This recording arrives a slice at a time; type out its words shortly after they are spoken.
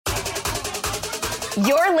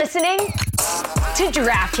You're listening to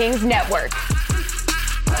DraftKings Network.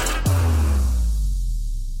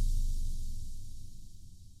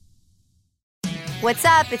 What's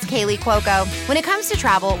up? It's Kaylee Cuoco. When it comes to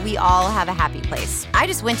travel, we all have a happy place. I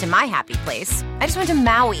just went to my happy place. I just went to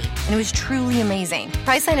Maui, and it was truly amazing.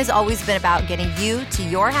 Priceline has always been about getting you to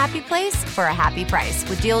your happy place for a happy price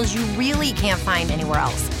with deals you really can't find anywhere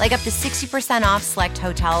else. Like up to 60% off select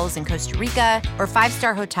hotels in Costa Rica or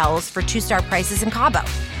 5-star hotels for 2-star prices in Cabo.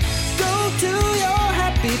 Go to your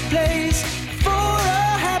happy place for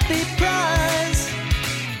a happy price.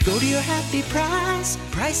 Go to your happy price,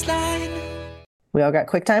 Priceline. We all got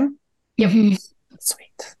QuickTime? Yep.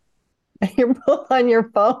 Sweet. You're both on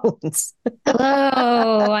your phones.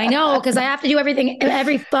 Hello. I know, because I have to do everything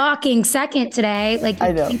every fucking second today. Like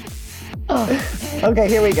I know. Okay,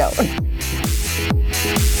 here we go.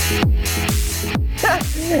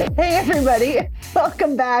 Hey, everybody.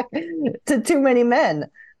 Welcome back to Too Many Men.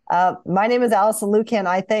 My name is Allison Lucan.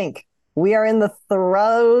 I think we are in the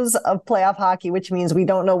throes of playoff hockey, which means we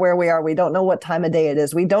don't know where we are. We don't know what time of day it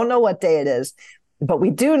is. We don't know what day it is. But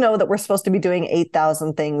we do know that we're supposed to be doing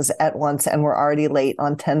 8,000 things at once, and we're already late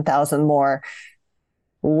on 10,000 more.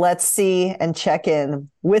 Let's see and check in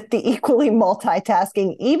with the equally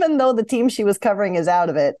multitasking, even though the team she was covering is out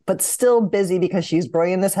of it, but still busy because she's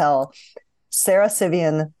brilliant as hell. Sara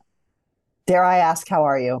Civian, dare I ask, how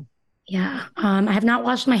are you? Yeah. I have not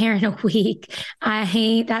washed my hair in a week.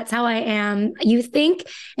 That's how I am. You think,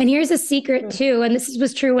 and here's a secret too, and this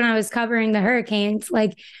was true when I was covering the Hurricanes,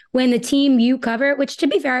 like when the team you cover, which to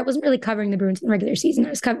be fair, I wasn't really covering the Bruins in the regular season. I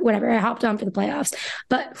was whatever. I hopped on for the playoffs,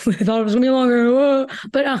 but I thought it was gonna be longer. Whoa.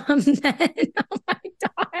 But then, oh my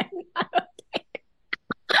God.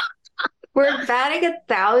 We're batting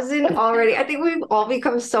 1,000 already. I think we've all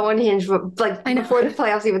become so unhinged. Like before the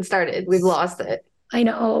playoffs even started, we've lost it. I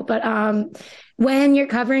know, but when you're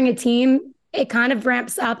covering a team, it kind of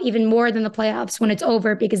ramps up even more than the playoffs when it's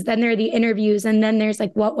over, because then there are the interviews and then there's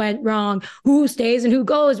like what went wrong, who stays and who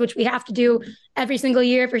goes, which we have to do every single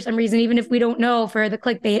year for some reason, even if we don't know, for the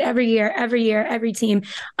clickbait every year, every team.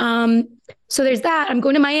 So there's that. I'm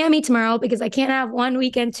going to Miami tomorrow because I can't have one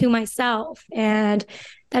weekend to myself, and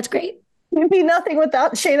that's great. You'd be nothing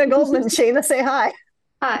without Shayna Goldman. Shayna, say hi.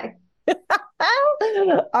 Hi.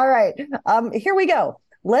 All right. Here we go.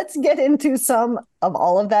 Let's get into some of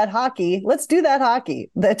all of that hockey. Let's do that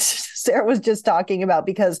hockey that Sara was just talking about,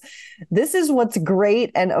 because this is what's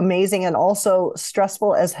great and amazing and also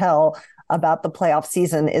stressful as hell about the playoff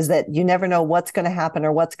season, is that you never know what's going to happen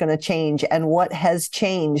or what's going to change. And what has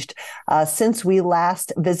changed since we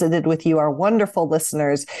last visited with you, our wonderful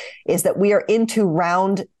listeners, is that we are into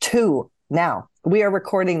round 2 now. We are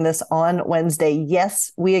recording this on Wednesday.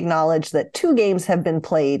 Yes, we acknowledge that 2 games have been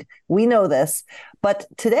played. We know this. But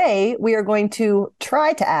today we are going to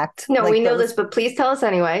try to act. No, we know this, but please tell us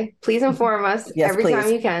anyway. Please inform us every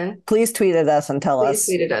time you can. Please tweet at us and tell us.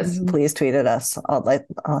 Please tweet at us. Please tweet at us.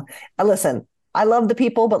 Listen, I love the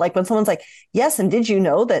people, but like when someone's like, yes, and did you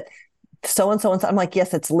know that so-and-so, I'm like,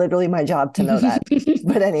 yes, it's literally my job to know that.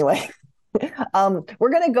 But anyway. We're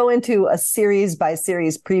going to go into a series by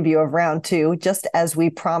series preview of round 2, just as we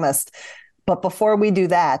promised. But before we do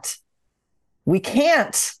that, we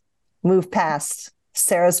can't move past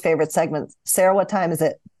Sara's favorite segment. Sara, what time is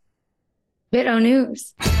it? Bit-O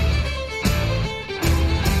News.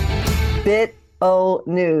 Bit-O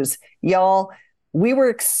News. Y'all, we were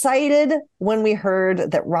excited when we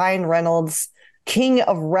heard that Ryan Reynolds, king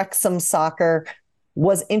of Wrexham soccer,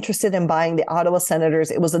 was interested in buying the Ottawa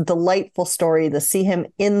Senators. It was a delightful story to see him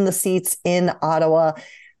in the seats in Ottawa.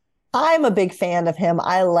 I'm a big fan of him.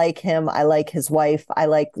 I like him. I like his wife. I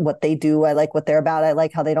like what they do. I like what they're about. I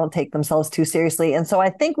like how they don't take themselves too seriously. And so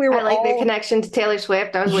I think we were I like the connection to Taylor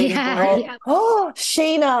Swift. I was waiting for it. Yeah. Oh,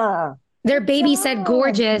 Shayna. Their baby said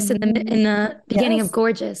gorgeous in the beginning of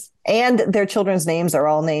Gorgeous. And their children's names are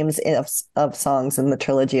all names of songs in the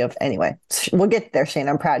trilogy of, anyway, we'll get there, Shane.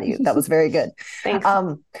 I'm proud of you. That was very good. Thanks.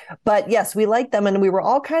 But yes, we like them, and we were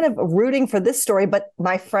all kind of rooting for this story. But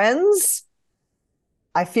my friends,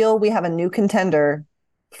 I feel we have a new contender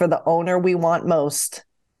for the owner we want most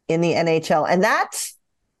in the NHL. And that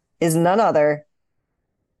is none other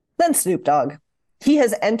than Snoop Dogg. He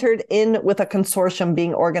has entered in with a consortium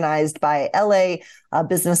being organized by LA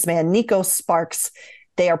businessman Nico Sparks.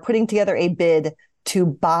 They are putting together a bid to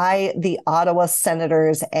buy the Ottawa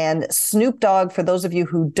Senators. And Snoop Dogg, for those of you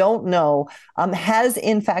who don't know, has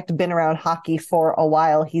in fact been around hockey for a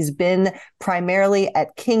while. He's been primarily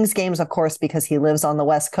at Kings games, of course, because he lives on the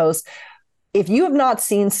West Coast. If you have not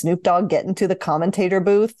seen Snoop Dogg get into the commentator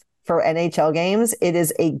booth for NHL games, it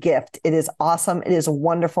is a gift. It is awesome. It is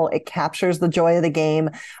wonderful. It captures the joy of the game.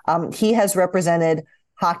 He has represented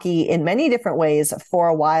hockey in many different ways for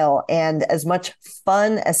a while. And as much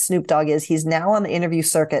fun as Snoop Dogg is, he's now on the interview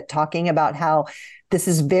circuit talking about how this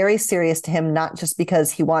is very serious to him, not just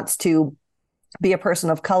because he wants to be a person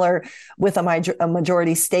of color with a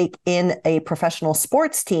majority stake in a professional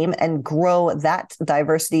sports team and grow that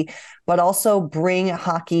diversity, but also bring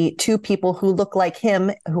hockey to people who look like him,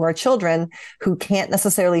 who are children, who can't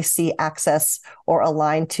necessarily see access or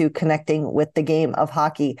align to connecting with the game of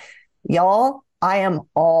hockey. Y'all, I am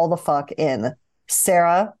all the fuck in.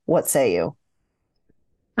 Sarah, what say you?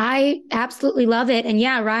 I absolutely love it. And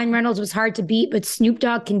yeah, Ryan Reynolds was hard to beat, but Snoop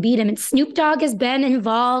Dogg can beat him. And Snoop Dogg has been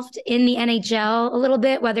involved in the NHL a little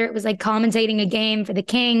bit, whether it was like commentating a game for the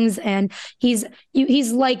Kings, and he's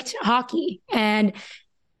liked hockey. And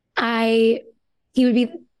he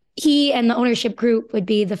and the ownership group would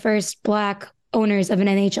be the first Black owners of an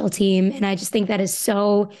NHL team. And I just think that is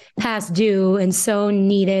so past due and so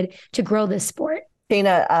needed to grow this sport.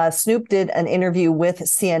 Dana, Snoop did an interview with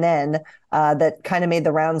CNN that kind of made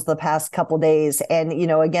the rounds the past couple of days. And,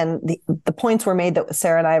 again, the points were made that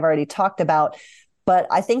Sarah and I have already talked about. But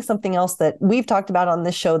I think something else that we've talked about on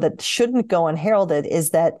this show that shouldn't go unheralded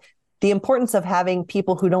is that the importance of having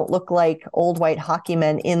people who don't look like old white hockey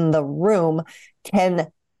men in the room can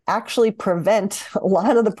actually prevent a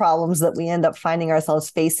lot of the problems that we end up finding ourselves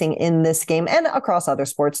facing in this game and across other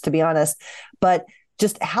sports, to be honest. But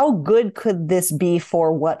just how good could this be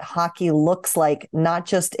for what hockey looks like, not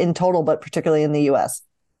just in total, but particularly in the US?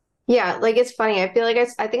 Yeah, like it's funny. I feel like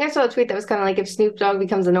I think I saw a tweet that was kind of like, if Snoop Dogg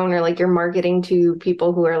becomes an owner, like you're marketing to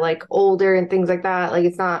people who are like older and things like that. Like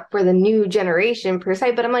it's not for the new generation per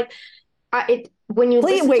se, but I'm like, when you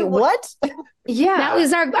wait, what? Yeah, that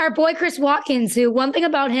was our boy Chris Watkins, who one thing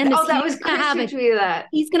about him is Chris who tweeted that.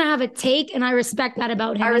 He's gonna have a take, and I respect that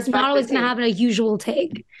about him. He's not always gonna have a usual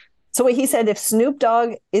take. So he said if Snoop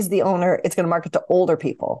Dogg is the owner, it's going to market to older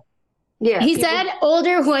people. Yeah, he said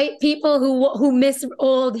older white people who miss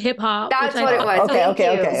old hip hop. That's what it was.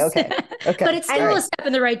 Okay. But it's still a step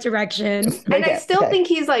in the right direction. And I still think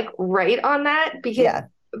he's like right on that because.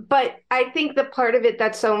 But I think the part of it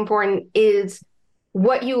that's so important is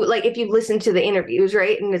what you like, if you listen to the interviews,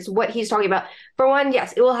 right? And it's what he's talking about. For one,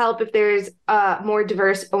 yes, it will help if there's a more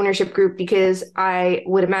diverse ownership group, because I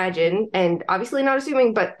would imagine, and obviously not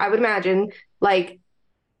assuming, but I would imagine like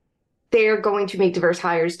they're going to make diverse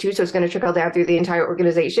hires too. So it's going to trickle down through the entire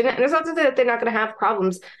organization. And it's not to say that they're not going to have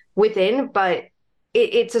problems within, but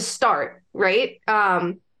it's a start, right?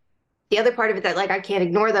 The other part of it that like I can't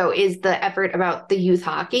ignore though is the effort about the youth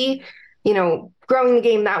hockey, growing the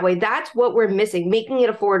game that way. That's what we're missing, making it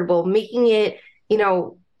affordable, making it,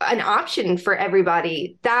 an option for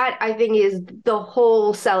everybody. That I think is the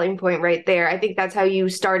whole selling point right there. I think that's how you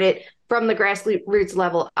start it from the grassroots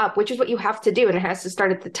level up, which is what you have to do. And it has to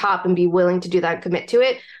start at the top and be willing to do that, commit to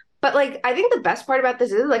it. But like, I think the best part about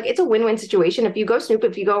this is like, it's a win-win situation. If you go Snoop,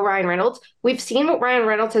 if you go Ryan Reynolds, we've seen what Ryan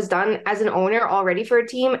Reynolds has done as an owner already for a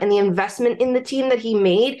team, and the investment in the team that he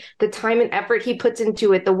made, the time and effort he puts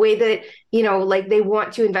into it, the way that, like they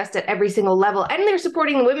want to invest at every single level, and they're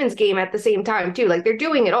supporting the women's game at the same time too. Like they're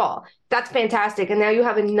doing it all. That's fantastic. And now you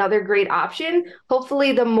have another great option.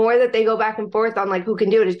 Hopefully the more that they go back and forth on like who can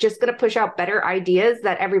do it, is just going to push out better ideas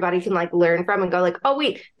that everybody can like learn from and go like, oh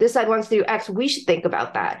wait, this side wants to do X. We should think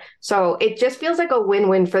about that. So it just feels like a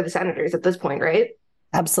win-win for the Senators at this point, right?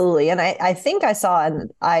 Absolutely. And I think I saw,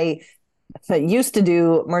 and I used to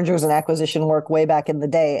do mergers and acquisition work way back in the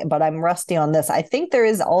day, but I'm rusty on this. I think there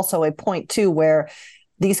is also a point too where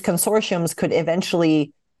these consortiums could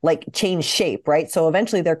eventually like change shape, right? So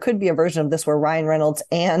eventually there could be a version of this where Ryan Reynolds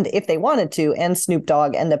and, if they wanted to, and Snoop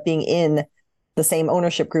Dogg end up being in the same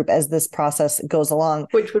ownership group as this process goes along.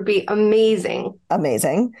 Which would be amazing.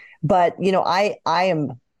 Amazing. But, I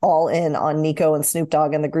am all in on Nico and Snoop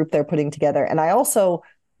Dogg and the group they're putting together. And I also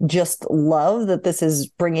just love that this is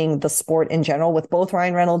bringing the sport in general with both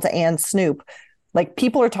Ryan Reynolds and Snoop. Like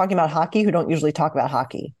people are talking about hockey who don't usually talk about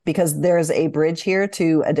hockey, because there's a bridge here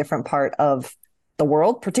to a different part of the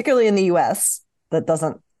world, particularly in the US, that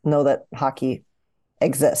doesn't know that hockey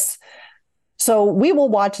exists. So we will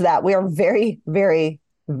watch that. We are very, very,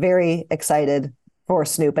 very excited for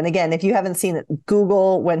Snoop. And again, if you haven't seen it,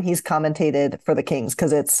 Google when he's commentated for the Kings,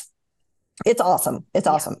 because it's awesome. It's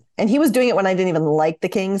awesome. And he was doing it when I didn't even like the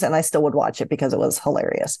Kings, and I still would watch it because it was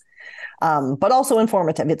hilarious. But also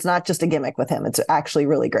informative. It's not just a gimmick with him. It's actually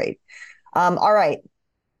really great. All right.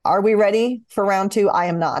 Are we ready for round two? I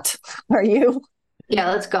am not. Are you? Yeah,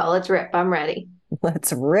 let's go. Let's rip. I'm ready.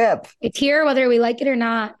 Let's rip. It's here whether we like it or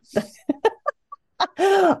not.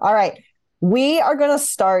 All right. We are going to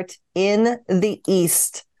start in the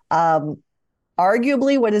East.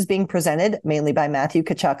 Arguably what is being presented mainly by Matthew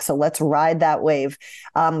Tkachuk. So let's ride that wave.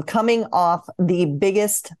 Coming off the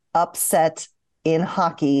biggest upset in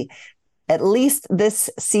hockey, at least this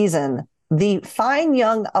season, the fine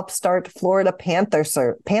young upstart Florida Panthers.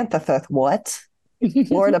 What?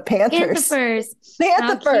 Florida Panthers.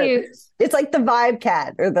 Panthers. It's like the vibe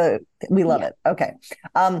cat we love it. Okay.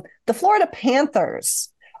 The Florida Panthers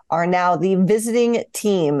are now the visiting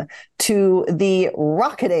team to the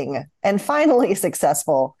rocketing and finally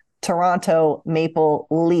successful Toronto Maple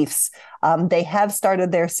Leafs. They have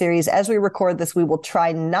started their series. As we record this, we will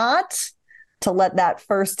try not to let that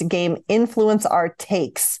first game influence our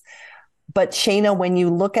takes. But Shayna, when you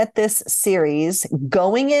look at this series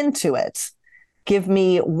going into it, give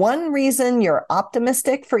me one reason you're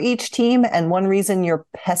optimistic for each team and one reason you're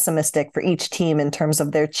pessimistic for each team in terms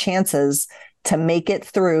of their chances to make it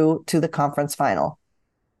through to the conference final.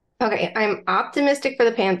 Okay, I'm optimistic for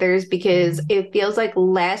the Panthers because it feels like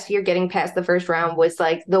last year getting past the first round was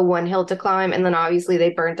like the one hill to climb, and then obviously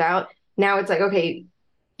they burnt out. Now it's like, okay,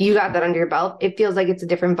 you got that under your belt. It feels like it's a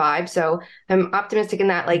different vibe. So I'm optimistic in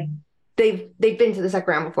that, like, they've been to the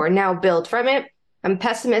second round before. Now build from it. I'm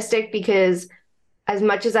pessimistic because as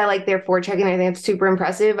much as I like their forechecking, I think it's super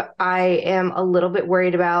impressive, I am a little bit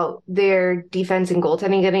worried about their defense and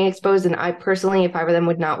goaltending getting exposed. And I personally, if I were them,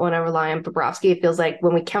 would not want to rely on Bobrovsky. It feels like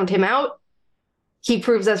when we count him out, he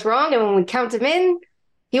proves us wrong. And when we count him in,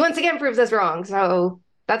 he once again proves us wrong. So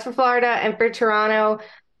that's for Florida. And for Toronto,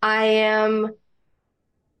 I am...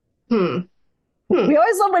 We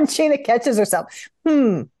always love when Shayna catches herself.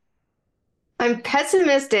 I'm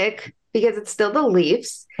pessimistic because it's still the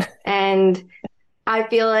Leafs. And I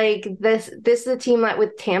feel like this is a team that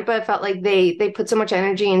with Tampa, it felt like they put so much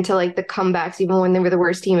energy into like the comebacks, even when they were the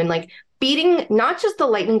worst team, and like beating not just the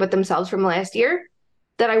Lightning, but themselves from last year,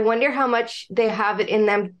 that I wonder how much they have it in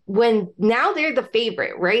them when now they're the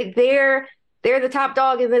favorite, right? They're the top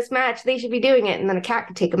dog in this match. They should be doing it. And then a cat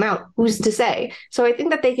could take them out. Who's to say? So I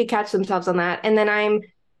think that they could catch themselves on that. And then I'm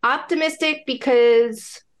optimistic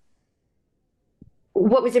because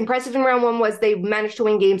what was impressive in round one was they managed to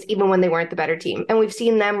win games even when they weren't the better team. And we've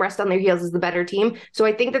seen them rest on their heels as the better team. So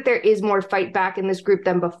I think that there is more fight back in this group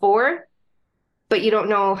than before, but you don't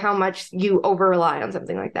know how much you over rely on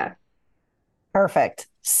something like that. Perfect.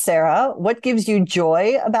 Sarah, what gives you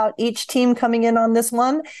joy about each team coming in on this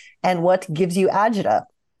one? And what gives you agita?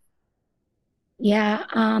 Yeah,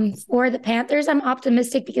 for the Panthers, I'm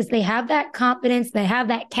optimistic because they have that confidence. They have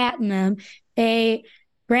that cat in them.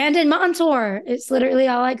 Brandon Montour, it's literally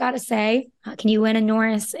all I got to say. Can you win a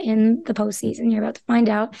Norris in the postseason? You're about to find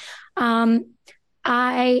out.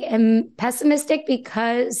 I am pessimistic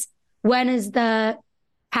because when is the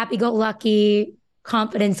happy-go-lucky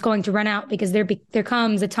confidence going to run out? Because there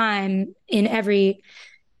comes a time in every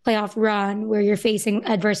playoff run where you're facing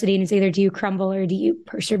adversity and it's either do you crumble or do you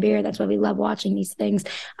persevere? That's why we love watching these things.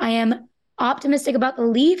 I am optimistic about the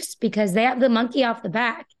Leafs because they have the monkey off the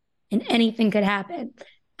back and anything could happen.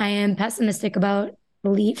 I am pessimistic about the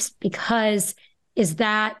Leafs because is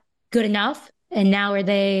that good enough? And now are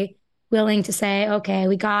they willing to say, okay,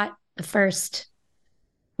 we got the first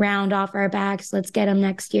round off our backs. Let's get them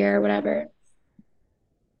next year or whatever.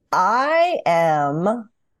 I am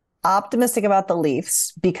optimistic about the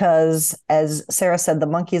Leafs because, as Sarah said, the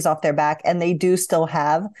monkey is off their back and they do still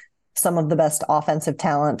have some of the best offensive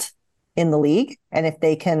talent in the league. And if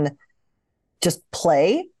they can just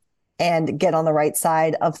play and get on the right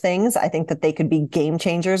side of things, I think that they could be game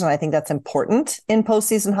changers. And I think that's important in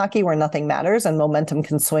postseason hockey where nothing matters and momentum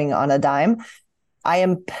can swing on a dime. I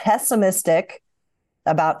am pessimistic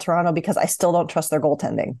about Toronto because I still don't trust their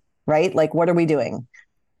goaltending, right? Like, what are we doing?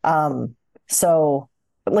 We can't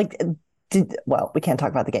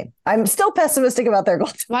talk about the game. I'm still pessimistic about their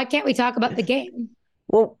goaltending. Why can't we talk about the game?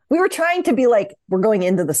 Well, we were trying to be like, we're going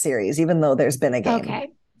into the series, even though there's been a game. Okay.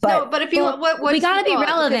 But if you, we got to be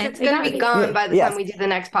relevant. It's going to be gone by the time we do the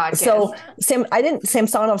next podcast. So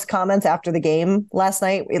Samsonov's comments after the game last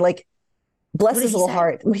night, like, bless his little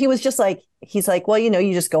heart. He was just like, he's like, well,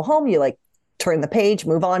 you just go home, you like turn the page,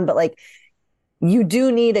 move on. But like, you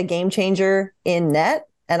do need a game changer in net.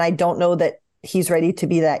 And I don't know that he's ready to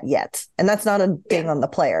be that yet. And that's not a ding on the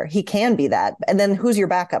player. He can be that. And then who's your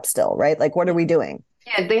backup still, right? Like, what are we doing?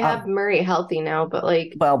 Yeah, they have Murray healthy now, but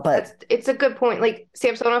like, it's a good point. Like,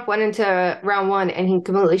 Samsonov went into round one and he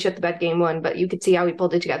completely shut the bed game one, but you could see how he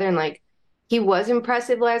pulled it together. And like, he was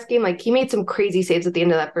impressive last game. Like, he made some crazy saves at the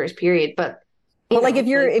end of that first period, but But like if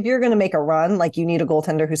you're going to make a run, like you need a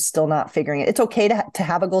goaltender who's still not figuring it. It's okay to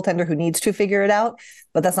have a goaltender who needs to figure it out,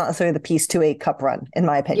 but that's not necessarily the piece to a cup run, in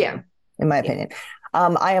my opinion. Yeah. In my opinion.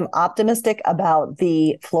 I am optimistic about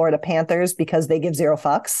the Florida Panthers because they give zero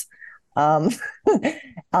fucks. I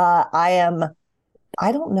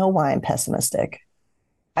don't know why I'm pessimistic.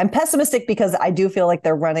 I'm pessimistic because I do feel like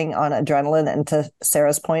they're running on adrenaline. And to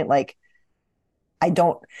Sarah's point, like, I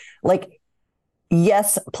don't like,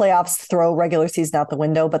 yes, playoffs throw regular season out the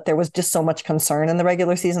window, but there was just so much concern in the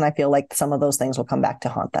regular season. I feel like some of those things will come back to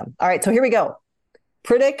haunt them. All right, so here we go.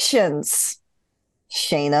 Predictions.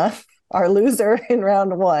 Shayna, our loser in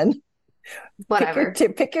round one. Whatever.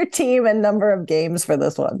 Pick your team and number of games for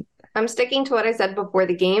this one. I'm sticking to what I said before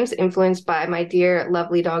the games, influenced by my dear,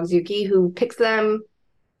 lovely dog Zuki, who picks them.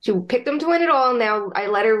 She picked them to win it all. Now I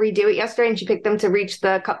let her redo it yesterday, and she picked them to reach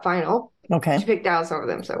the cup final. Okay. She picked Dallas over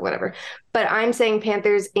them, so whatever. But I'm saying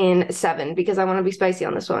Panthers in 7 because I want to be spicy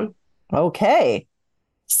on this one. Okay.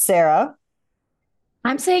 Sarah?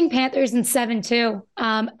 I'm saying Panthers in 7 too.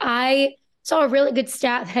 I saw a really good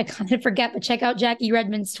stat that I kind of forget, but check out Jackie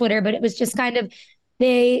Redmond's Twitter. But it was just kind of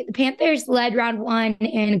the Panthers led round 1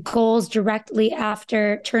 in goals directly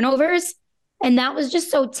after turnovers. And that was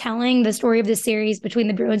just so telling, the story of the series between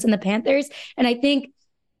the Bruins and the Panthers. And I think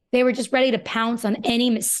they were just ready to pounce on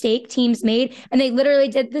any mistake teams made. And they literally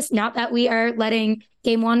did this, not that we are letting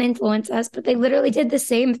game 1 influence us, but they literally did the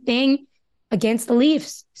same thing against the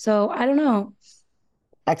Leafs. So I don't know.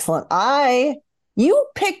 Excellent. You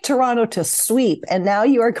picked Toronto to sweep, and now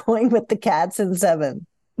you are going with the Cats in 7.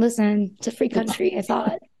 Listen, it's a free country, I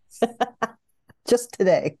thought. Just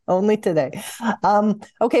today, only today.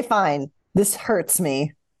 Okay, fine. This hurts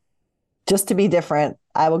me. Just to be different,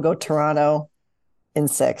 I will go Toronto in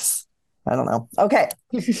 6. I don't know. Okay.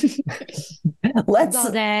 Let's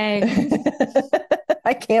all day.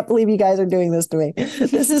 I can't believe you guys are doing this to me.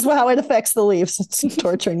 This is how it affects the Leafs. It's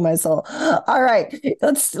torturing my soul. All right.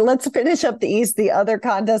 Let's finish up the East. The other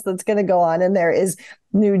contest that's going to go on in there is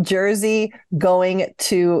New Jersey going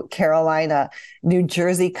to Carolina. New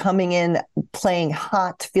Jersey coming in, playing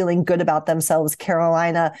hot, feeling good about themselves.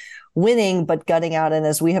 Carolina winning, but gutting out. And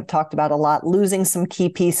as we have talked about a lot, losing some key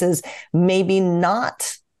pieces, maybe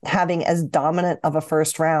not having as dominant of a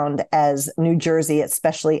first round as New Jersey,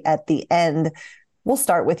 especially at the end. We'll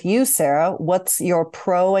start with you, Sarah. What's your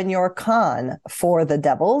pro and your con for the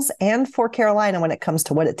Devils and for Carolina when it comes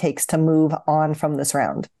to what it takes to move on from this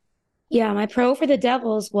round? Yeah, my pro for the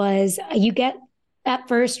Devils was you get that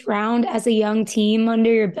first round as a young team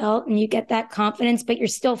under your belt and you get that confidence, but you're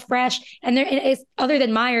still fresh. And there is, other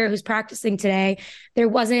than Meyer, who's practicing today, there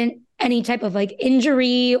wasn't any type of like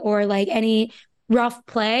injury or like any rough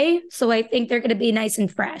play. So I think they're going to be nice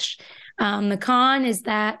and fresh. The con is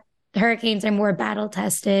that the Hurricanes are more battle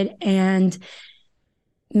tested and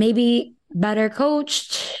maybe better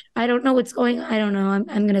coached. I don't know what's going on. I don't know. I'm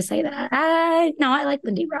going to say that. I like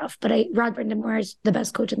Lindy Ruff, but Rod Brind'Amour is the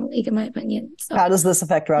best coach in the league, in my opinion. So. How does this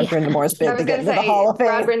affect Rod Brind'Amour's bid to get into the Hall of Fame?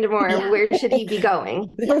 Rod Brind'Amour, where should he be going?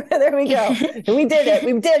 There we go. We did it.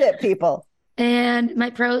 We did it, people. And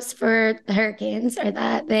my pros for the Hurricanes are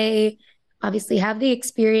that they obviously have the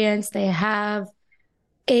experience. They have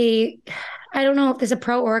I don't know if there's a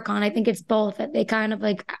pro or a con. I think it's both, that they kind of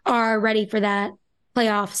like are ready for that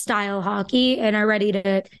playoff style hockey and are ready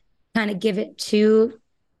to kind of give it to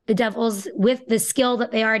the Devils with the skill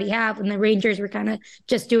that they already have. And the Rangers were kind of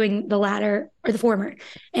just doing the latter or the former.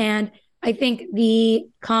 And I think the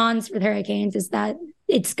cons for the Hurricanes is that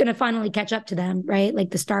it's going to finally catch up to them, right?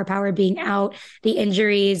 Like the star power being out, the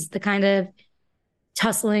injuries, the kind of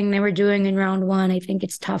tussling they were doing in round 1. I think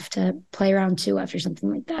it's tough to play round 2 after something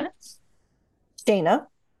like that. Dana?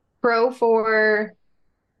 Pro for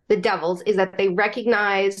the Devils is that they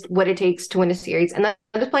recognized what it takes to win a series. And that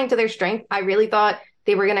was playing to their strength. I really thought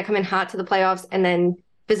they were going to come in hot to the playoffs and then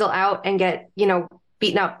fizzle out and get,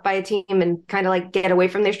 beaten up by a team and kind of like get away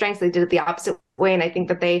from their strengths. They did it the opposite way. And I think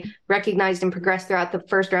that they recognized and progressed throughout the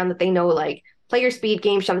first round that they know, like, play your speed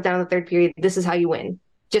game, shut it down in the third period. This is how you win.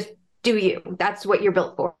 Just do you. That's what you're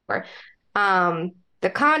built for. The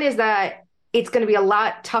con is that it's going to be a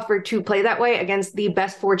lot tougher to play that way against the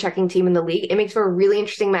best forechecking team in the league. It makes for a really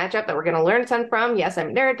interesting matchup that we're going to learn a ton from. Yes, I'm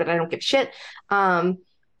a nerd, but I don't give shit.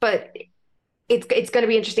 But it's going to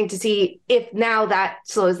be interesting to see if now that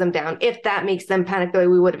slows them down, if that makes them panic the way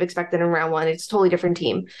we would have expected in round 1. It's a totally different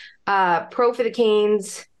team. Pro for the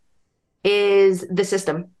Canes is the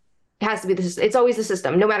system. It has to be it's always the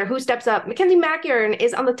system. No matter who steps up, Mackenzie McEachern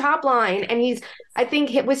is on the top line, and I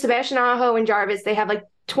think with Sebastian Aho and Jarvis, they have like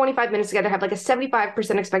 25 minutes together, have like a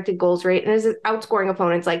 75% expected goals rate, and is outscoring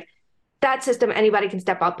opponents like that system, anybody can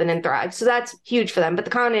step up and thrive. So that's huge for them. But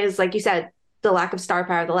the con is, like you said, the lack of star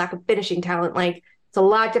power, the lack of finishing talent. Like, it's a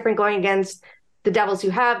lot different going against the Devils who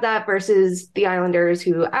have that versus the Islanders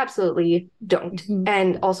who absolutely don't. Mm-hmm.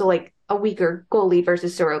 And also like a weaker goalie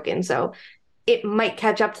versus Sorokin. So it might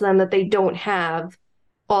catch up to them that they don't have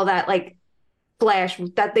all that like flash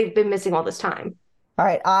that they've been missing all this time. All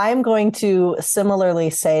right. I'm going to similarly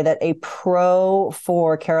say that a pro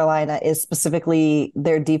for Carolina is specifically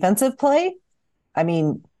their defensive play. I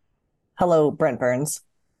mean, hello, Brent Burns.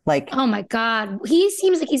 Like, oh my God. He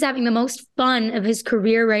seems like he's having the most fun of his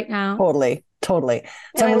career right now. Totally.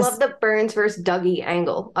 So I love the Burns versus Dougie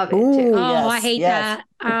angle of it too. Oh, yes, I hate that.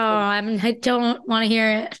 Oh, I don't want to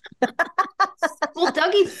hear it. Well,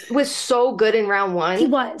 Dougie was so good in round one. He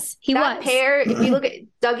was. That pair, if you look at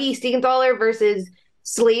Dougie Siegenthaler versus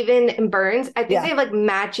Slavin and Burns, I think they have like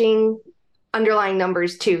matching underlying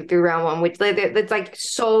numbers too through round one, which that's like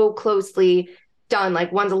so closely done.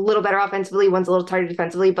 Like one's a little better offensively, one's a little tighter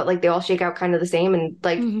defensively, but like they all shake out kind of the same. And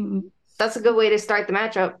like that's a good way to start the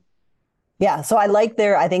matchup. Yeah, so I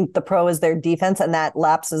think the pro is their defense, and that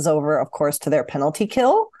lapses over, of course, to their penalty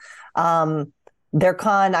kill. Their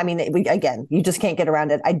con, I mean, again, you just can't get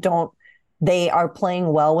around it. They are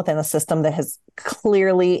playing well within a system that has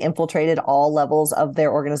clearly infiltrated all levels of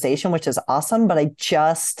their organization, which is awesome, but I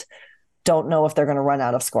just don't know if they're going to run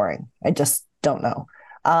out of scoring. I just don't know.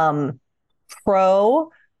 Pro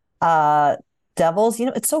Devils,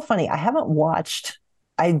 it's so funny. I haven't watched...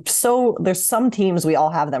 there's some teams, we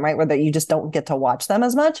all have them, right? Where you just don't get to watch them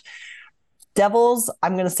as much. Devils,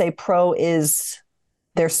 I'm going to say pro is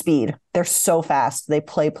their speed. They're so fast. They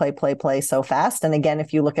play so fast. And again,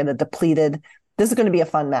 if you look at a depleted, this is going to be a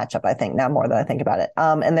fun matchup, I think, now more than I think about it.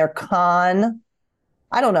 And their con,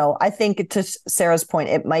 I don't know. I think to Sarah's point,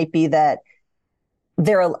 it might be that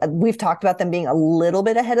we've talked about them being a little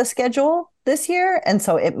bit ahead of schedule this year. And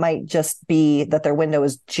so it might just be that their window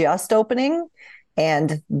is just opening.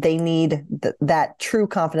 And they need that true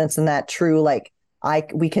confidence and that true, like,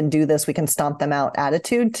 we can do this, we can stomp them out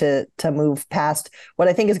attitude to move past what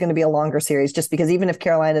I think is going to be a longer series, just because even if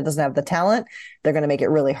Carolina doesn't have the talent, they're going to make it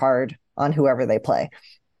really hard on whoever they play.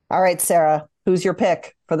 All right, Sarah, who's your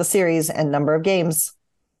pick for the series and number of games?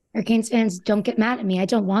 Hurricanes fans, don't get mad at me. I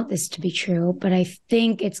don't want this to be true, but I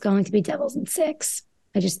think it's going to be Devils in 6.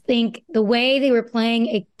 I just think the way they were playing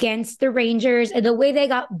against the Rangers and the way they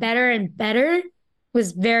got better and better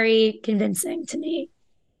was very convincing to me.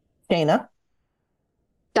 Dana?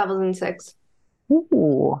 Devils in 6.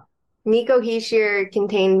 Ooh. Nico Hischier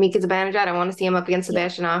contained Mika Zibanejad. I want to see him up against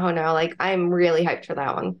Sebastian Aho now. Like, I'm really hyped for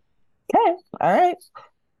that one. Okay. All right.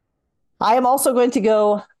 I am also going to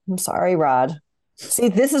go, I'm sorry, Rod. See,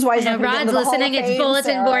 this is why Rod's listening. It's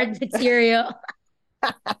bulletin board material.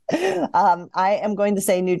 I am going to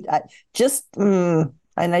say and I just said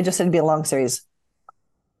it'd be a long series.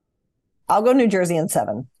 I'll go New Jersey in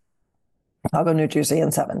 7.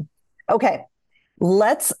 Okay.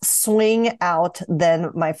 Let's swing out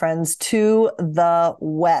then, my friends, to the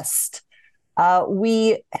West.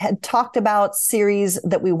 We had talked about series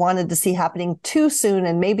that we wanted to see happening too soon,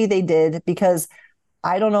 and maybe they did, because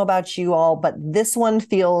I don't know about you all, but this one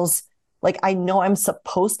feels like I know I'm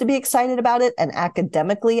supposed to be excited about it, and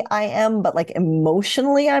academically I am, but like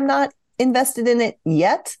emotionally I'm not invested in it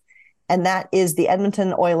yet. And that is the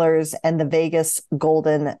Edmonton Oilers and the Vegas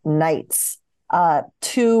Golden Knights.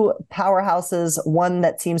 Two powerhouses, one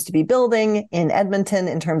that seems to be building in Edmonton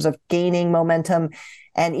in terms of gaining momentum.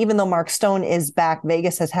 And even though Mark Stone is back,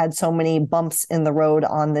 Vegas has had so many bumps in the road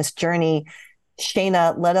on this journey.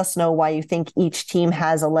 Shayna, let us know why you think each team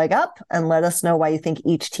has a leg up, and let us know why you think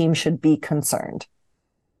each team should be concerned.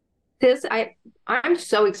 I'm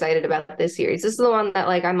so excited about this series. This is the one that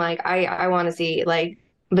I want to see,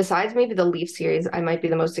 besides maybe the Leaf series, I might be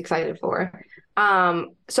the most excited for.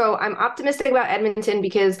 So I'm optimistic about Edmonton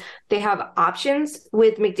because they have options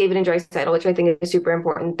with McDavid and Draisaitl, which I think is super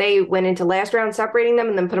important. They went into last round separating them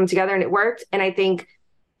and then put them together, and it worked. And I think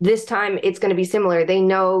this time it's going to be similar. They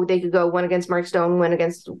know they could go one against Mark Stone, one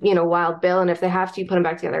against, Wild Bill. And if they have to, put them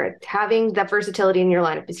back together. Having that versatility in your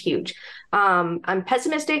lineup is huge. I'm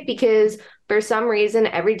pessimistic because for some reason,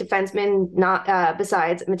 every defenseman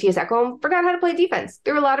besides Matthias Ekholm forgot how to play defense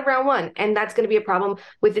through a lot of round one. And that's going to be a problem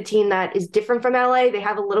with the team that is different from LA. They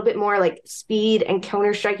have a little bit more speed and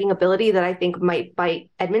counter striking ability that I think might bite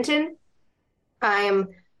Edmonton. I am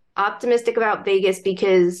optimistic about Vegas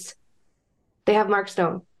because they have Mark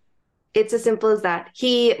Stone. It's as simple as that.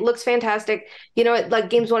 He looks fantastic.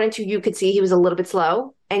 Games 1 and 2, you could see he was a little bit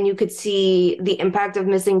slow, and you could see the impact of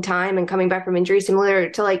missing time and coming back from injury, similar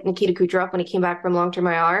to Nikita Kucherov when he came back from long-term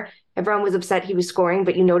IR. everyone was upset he was scoring,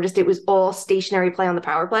 but you noticed it was all stationary play on the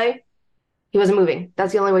power play. He wasn't moving.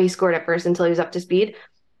 That's the only way he scored at first until he was up to speed.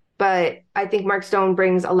 But I think Mark Stone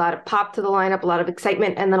brings a lot of pop to the lineup, a lot of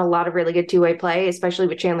excitement, and then a lot of really good two-way play, especially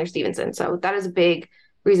with Chandler Stevenson. So that is a big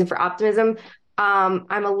reason for optimism. I'm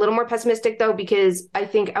a little more pessimistic, though, because I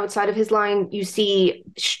think outside of his line, you see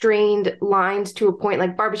strained lines to a point.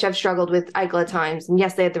 Like Barbashev struggled with Eichel at times. And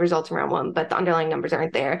yes, they had the results in round one, but the underlying numbers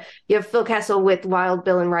aren't there. You have Phil Kessel with Wild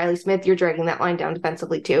Bill and Riley Smith. You're dragging that line down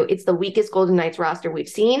defensively, too. It's the weakest Golden Knights roster we've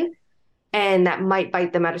seen. And that might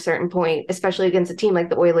bite them at a certain point, especially against a team like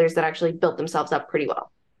the Oilers that actually built themselves up pretty well.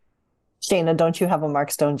 Shayna, don't you have a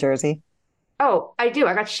Mark Stone jersey? Oh, I do.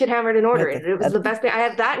 I got shit hammered and ordered it. It was the best thing. I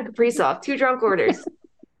had that and Kaprizov, 2 drunk orders.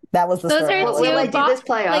 That was the those story. are What will I do this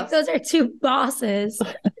playoffs? Like those are 2 bosses.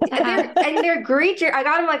 and they're great. I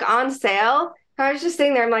got them like on sale. I was just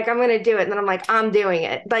sitting there. I'm like, I'm going to do it. And then I'm like, I'm doing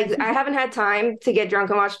it. Like, I haven't had time to get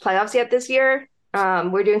drunk and watch playoffs yet this year.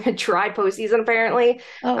 We're doing a try postseason apparently.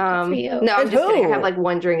 Oh, good for you. No, I'm just kidding. I have like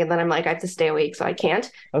one drink and then I'm like, I have to stay awake, so I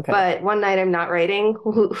can't. Okay. But one night I'm not writing.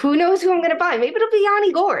 Who knows who I'm going to buy? Maybe it'll be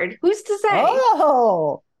Yanni Gord. Who's to say?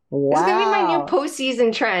 Oh, wow. It's going to be my new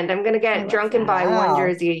postseason trend. I'm going to get drunk and buy one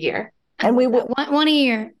jersey a year. And we will one a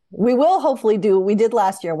year. We will hopefully do. We did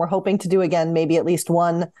last year. We're hoping to do again, maybe at least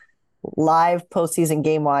one live postseason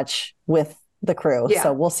game watch with the crew. Yeah.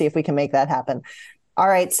 So we'll see if we can make that happen. All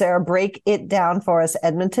right, Sarah, break it down for us.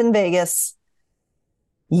 Edmonton, Vegas.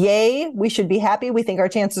 Yay, we should be happy. We think our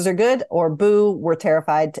chances are good. Or boo, we're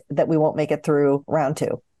terrified that we won't make it through round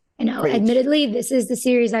 2. I know. Admittedly, this is the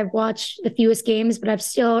series I've watched the fewest games, but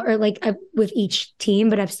with each team,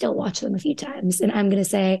 but I've still watched them a few times. And I'm going to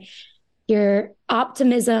say your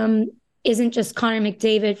optimism isn't just Connor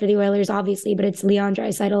McDavid for the Oilers, obviously, but it's Leon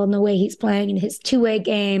Draisaitl and the way he's playing in his two-way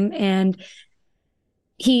game. And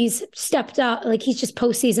he's stepped up, like he's just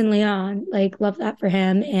postseason Leon, like love that for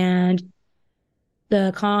him. And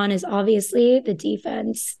the con is obviously the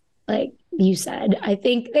defense, like you said. I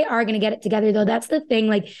think they are going to get it together, though. That's the thing.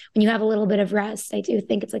 Like when you have a little bit of rest, I do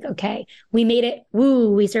think it's like, okay, we made it.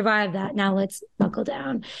 Woo, we survived that. Now let's buckle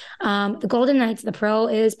down. The Golden Knights, the pro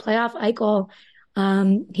is playoff Eichel.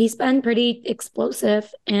 He's been pretty explosive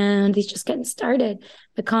and he's just getting started.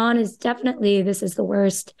 The con is definitely, this is the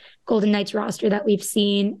worst Golden Knights roster that we've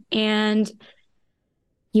seen. And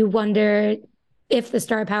you wonder if the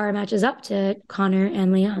star power matches up to Connor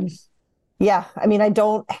and Leon. Yeah. I mean, I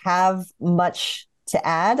don't have much to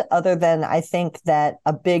add other than I think that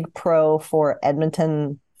a big pro for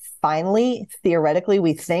Edmonton, finally, theoretically,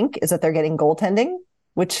 we think is that they're getting goaltending,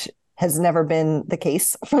 which has never been the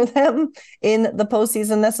case for them in the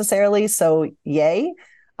postseason necessarily. So yay.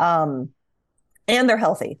 And they're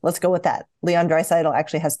healthy. Let's go with that. Leon Draisaitl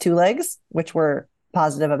actually has 2 legs, which we're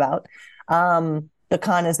positive about. The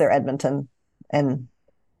con is they're Edmonton and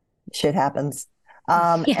shit happens.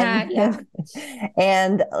 And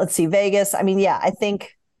let's see, Vegas. I mean, yeah, I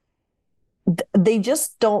think they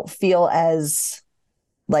just don't feel as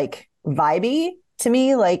like vibey to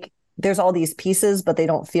me. Like there's all these pieces, but they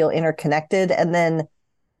don't feel interconnected. And then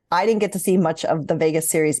I didn't get to see much of the Vegas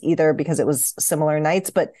series either because it was similar nights,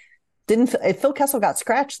 but Phil Kessel got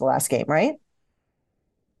scratched the last game, right?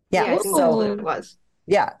 Yeah. So it was.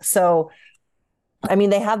 Yeah. So, I mean,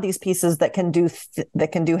 they have these pieces that can do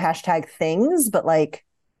hashtag things, but like,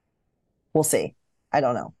 we'll see. I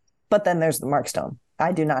don't know. But then there's the Mark Stone.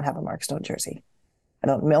 I do not have a Mark Stone jersey.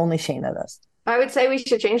 Only Shayna does. I would say we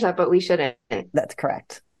should change that, but we shouldn't. That's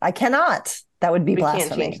correct. I cannot. That would be blasphemy. We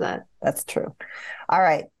can't change that. That's true. All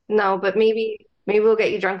right. No, but maybe we'll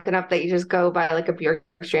get you drunk enough that you just go buy like a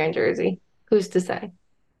Bjorkstrand jersey. Who's to say?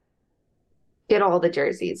 Get all the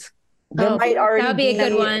jerseys. That'd be a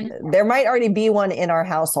good one. There might already be one in our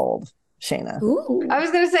household, Shayna. Ooh. I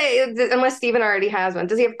was going to say, unless Steven already has one.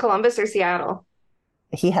 Does he have Columbus or Seattle?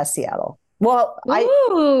 He has Seattle. Well, I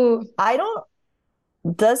don't.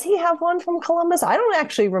 Does he have one from Columbus? I don't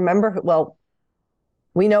actually remember. Well,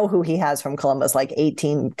 we know who he has from Columbus, like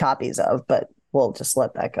 18 copies of, but we'll just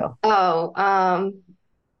let that go. Oh,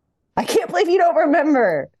 I can't believe you don't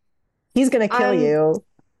remember. He's going to kill you.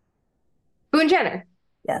 Boone Jenner.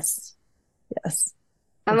 Yes.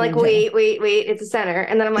 I'm like, wait, it's a center.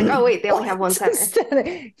 And then I'm like, oh, wait, they only have one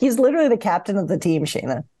center. He's literally the captain of the team,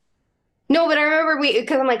 Shayna. No, but I remember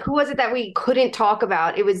because I'm like, who was it that we couldn't talk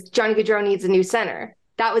about? It was Johnny Gaudreau needs a new center.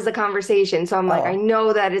 That was the conversation. So I'm like, I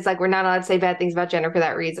know that it's like, we're not allowed to say bad things about Jenner for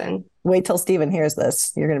that reason. Wait till Steven hears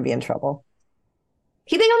this. You're going to be in trouble.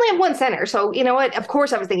 They only have one center. So you know what? Of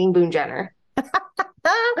course I was thinking Boone Jenner. All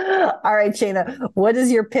right, Shayna, what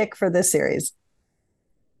is your pick for this series?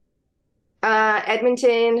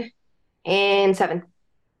 Edmonton in 7.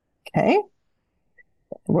 Okay.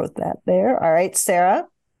 Wrote that there. All right, Sarah.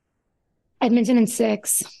 Edmonton in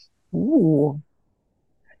 6. Ooh.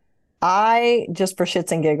 I, just for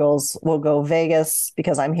shits and giggles, will go Vegas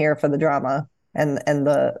because I'm here for the drama and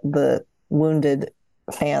the wounded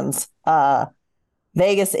fans.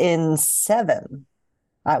 Vegas in 7,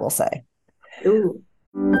 I will say. Ooh.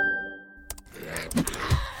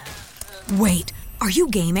 Wait, are you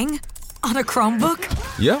gaming? On a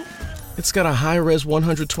Chromebook? Yep. It's got a high-res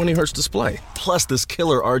 120Hz display, plus this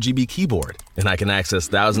killer RGB keyboard. And I can access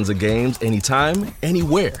thousands of games anytime,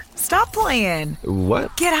 anywhere. Stop playing.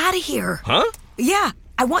 What? Get out of here. Huh? Yeah,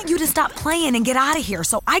 I want you to stop playing and get out of here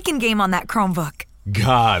so I can game on that Chromebook.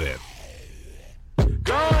 Got it.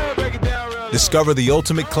 Discover the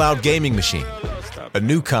ultimate cloud gaming machine, a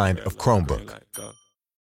new kind of Chromebook.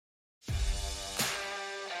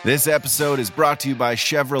 This episode is brought to you by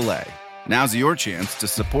Chevrolet. Now's your chance to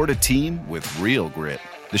support a team with real grit.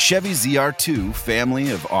 The Chevy ZR2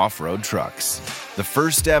 family of off-road trucks. The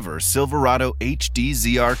first ever Silverado HD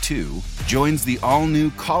ZR2 joins the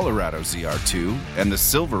all-new Colorado ZR2 and the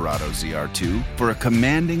Silverado ZR2 for a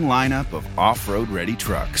commanding lineup of off-road ready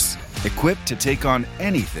trucks, equipped to take on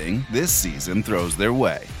anything this season throws their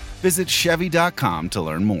way. Visit Chevy.com to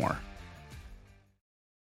learn more.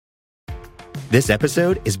 This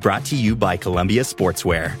episode is brought to you by Columbia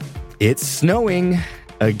Sportswear. It's snowing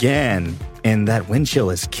again, and that wind chill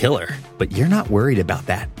is killer. But you're not worried about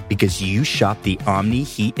that because you shop the Omni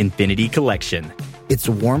Heat Infinity Collection. It's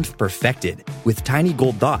warmth perfected with tiny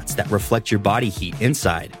gold dots that reflect your body heat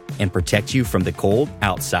inside and protect you from the cold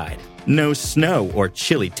outside. No snow or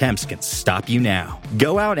chilly temps can stop you now.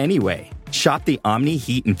 Go out anyway. Shop the Omni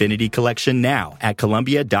Heat Infinity Collection now at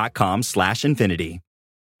Columbia.com/infinity.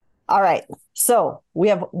 All right. So we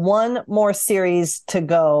have one more series to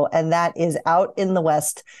go, and that is out in the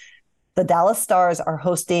West. The Dallas Stars are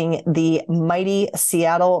hosting the mighty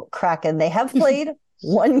Seattle Kraken. They have played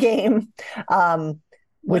one game,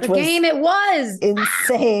 which was game it was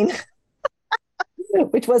insane.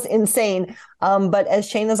 Which was insane. But as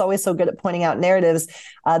Shane is always so good at pointing out narratives,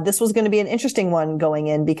 this was going to be an interesting one going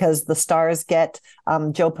in because the Stars get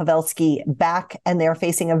Joe Pavelski back, and they're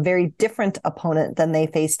facing a very different opponent than they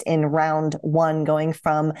faced in round 1, going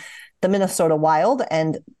from the Minnesota Wild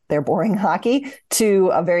and their boring hockey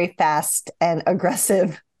to a very fast and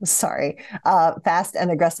aggressive Seattle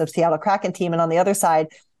Kraken team. And on the other side,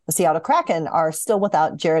 the Seattle Kraken are still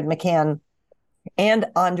without Jared McCann and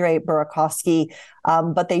Andre Burakovsky,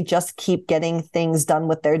 but they just keep getting things done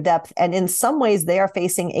with their depth. And in some ways, they are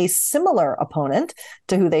facing a similar opponent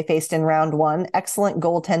to who they faced in round 1. Excellent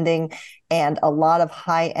goaltending and a lot of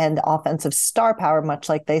high-end offensive star power, much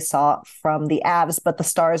like they saw from the Avs. But the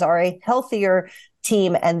Stars are a healthier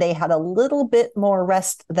team, and they had a little bit more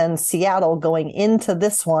rest than Seattle going into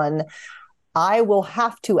this one. I will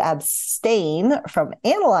have to abstain from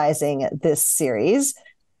analyzing this series.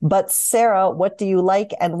 But Sarah, what do you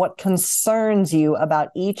like and what concerns you about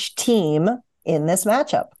each team in this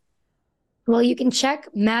matchup? Well, you can check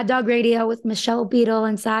Mad Dog Radio with Michelle Beadle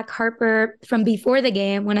and Zach Harper from before the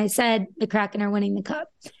game when I said the Kraken are winning the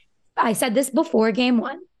cup. I said this before game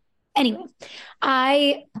 1. Anyway,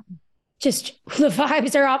 the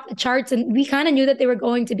vibes are off the charts, and we kind of knew that they were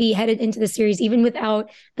going to be headed into the series, even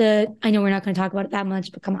without I know we're not going to talk about it that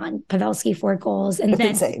much, but come on, Pavelski 4 goals, and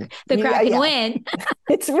then the Kraken win.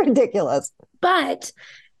 It's ridiculous. But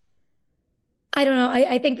I don't know.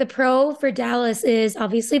 I think the pro for Dallas is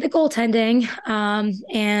obviously the goaltending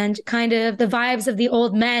and kind of the vibes of the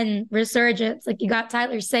old men resurgence. Like you got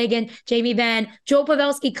Tyler Seguin, Jamie Benn, Joe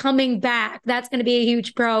Pavelski coming back. That's going to be a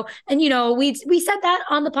huge pro. And, we said that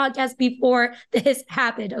on the podcast before this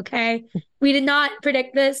happened, okay? We did not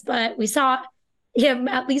predict this, but we saw him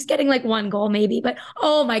at least getting like 1 goal maybe. But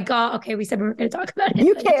oh my God. Okay, we said we weren't going to talk about it.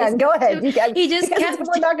 You can. Go ahead. You can. He just kept...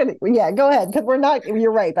 We're not going to. Yeah, go ahead. Because we're not.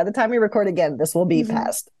 You're right. By the time we record again, this will be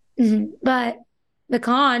past. Mm-hmm. But the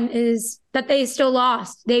con is that they still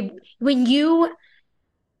lost. When you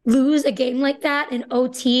lose a game like that in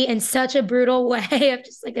OT in such a brutal way of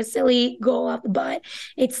just like a silly goal off the butt,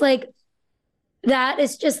 it's like, that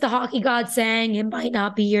is just the hockey god saying it might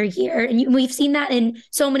not be your year. And we've seen that in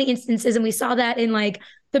so many instances. And we saw that in like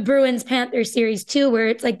the Bruins-Panthers series too, where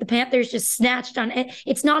it's like the Panthers just snatched on it.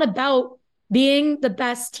 It's not about being the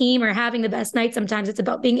best team or having the best night sometimes. It's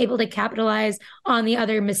about being able to capitalize on the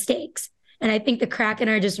other mistakes. And I think the Kraken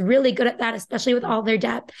are just really good at that, especially with all their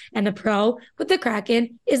depth. And the pro with the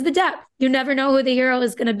Kraken is the depth. You never know who the hero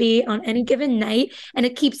is going to be on any given night. And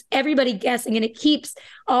it keeps everybody guessing, and it keeps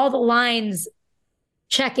all the lines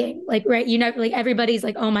checking, like, right, you know, like everybody's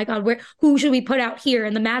like, oh my God, who should we put out here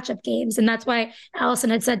in the matchup games? And that's why Allison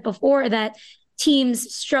had said before that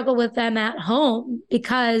teams struggle with them at home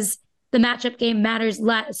because the matchup game matters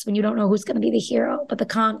less when you don't know who's going to be the hero. But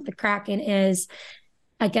the Kraken is,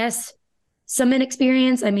 I guess, some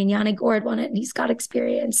inexperience. I mean, Yanni Gourde won it and he's got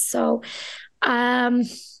experience. So I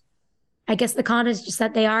guess the con is just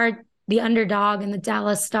that they are the underdog and the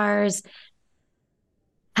Dallas Stars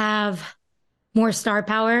have more star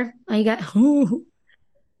power. I got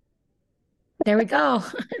there we go.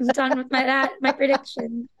 I'm done with my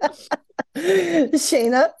prediction.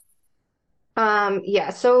 Shayna.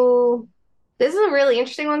 Yeah, so this is a really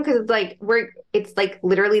interesting one because it's like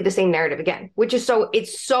literally the same narrative again, which is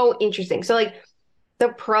it's so interesting. So like the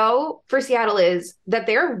pro for Seattle is that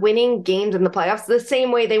they're winning games in the playoffs the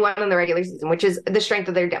same way they won in the regular season, which is the strength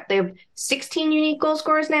of their depth. They have 16 unique goal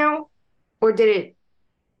scorers now, or did it?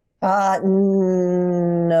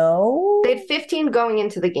 No. They had 15 going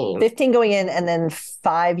into the game. 15 going in, and then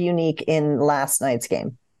 5 unique in last night's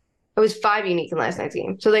game. It was 5 unique in last night's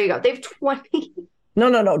game. So there you go. They have 20.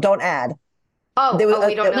 No. Don't add. We don't know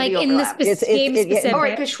like the in the game specific. All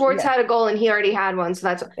right, because Schwartz had a goal and he already had one, so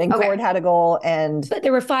that's and okay. Gourde had a goal, but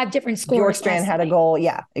there were 5 different scores. Bjorkstrand had a goal.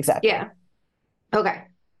 Yeah, exactly. Yeah. Okay.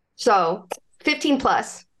 So 15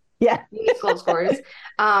 plus. Yeah. Unique goal scorers,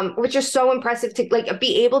 which is so impressive to like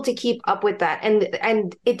be able to keep up with that.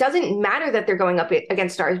 And it doesn't matter that they're going up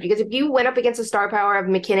against stars, because if you went up against the star power of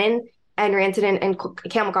McKinnon and Rantanen and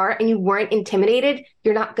Cale Makar and you weren't intimidated,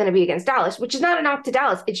 you're not going to be against Dallas, which is not a knock to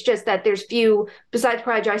Dallas. It's just that there's few, besides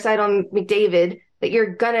probably Draisaitl and McDavid, that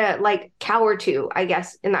you're going to like cower to, I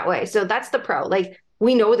guess, in that way. So that's the pro. Like,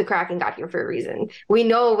 we know the Kraken got here for a reason. We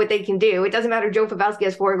know what they can do. It doesn't matter. Joe Pavelski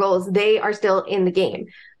has 4 goals. They are still in the game.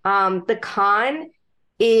 The con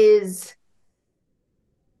is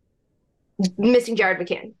missing Jared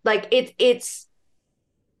McCann. Like it's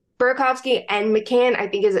Burakovsky and McCann, I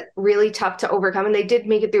think, is really tough to overcome. And they did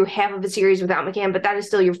make it through half of the series without McCann, but that is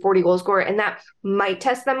still your 40 goal scorer. And that might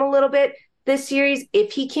test them a little bit this series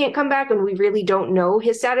if he can't come back, and we really don't know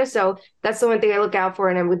his status. So that's the one thing I look out for.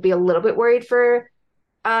 And I would be a little bit worried for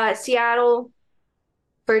Seattle.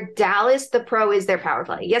 For Dallas, the pro is their power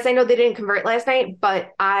play. Yes, I know they didn't convert last night,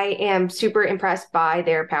 but I am super impressed by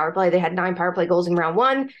their power play. They had 9 power play goals in round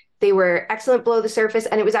 1. They were excellent below the surface,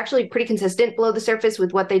 and it was actually pretty consistent below the surface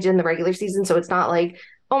with what they did in the regular season. So it's not like,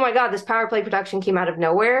 oh my God, this power play production came out of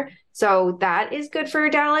nowhere. So that is good for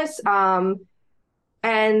Dallas. And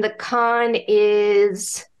the con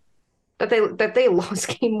is that they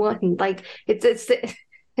lost game 1. Like it's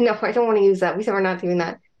no, I don't want to use that. We said we're not doing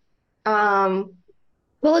that.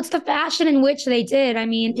 Well, it's the fashion in which they did. I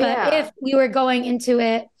mean, but if we were going into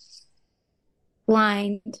it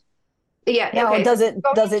blind. Yeah. Now, okay. does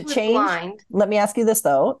it change? Blind. Let me ask you this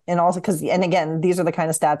though. And also and again, these are the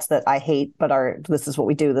kind of stats that I hate, but this is what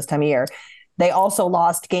we do this time of year. They also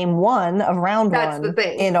lost game 1 of round 1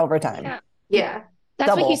 in overtime. Yeah.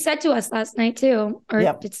 That's Double. what you said to us last night too. Or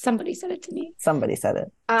Yep. somebody said it to me? Somebody said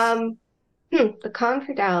it. The con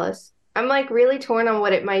for Dallas. I'm like really torn on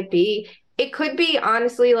what it might be. It could be,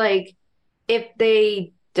 honestly, like if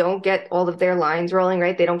they don't get all of their lines rolling,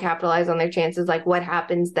 right? They don't capitalize on their chances. Like what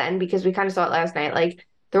happens then? Because we kind of saw it last night. Like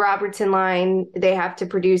the Robertson line, they have to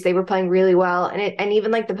produce. They were playing really well. And even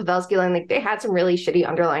like the Pavelski line, like they had some really shitty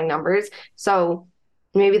underlying numbers. So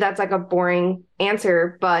maybe that's like a boring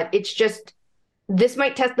answer, but it's just, this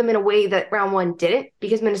might test them in a way that round 1 didn't,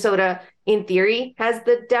 because Minnesota in theory has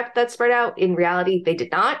the depth that's spread out. In reality, they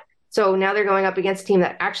did not. So now they're going up against a team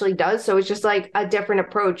that actually does. So it's just like a different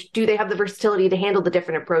approach. Do they have the versatility to handle the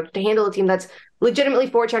different approach, to handle a team that's legitimately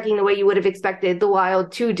forechecking the way you would have expected the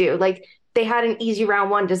Wild to do? Like they had an easy round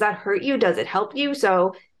 1. Does that hurt you? Does it help you?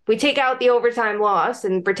 So we take out the overtime loss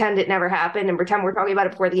and pretend it never happened and pretend we're talking about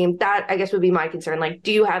it before the game. That, I guess, would be my concern. Like,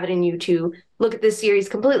 do you have it in you to look at this series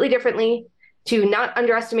completely differently, to not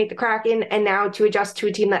underestimate the Kraken, and now to adjust to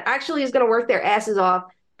a team that actually is going to work their asses off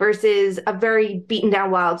versus a very beaten down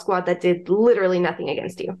Wild squad that did literally nothing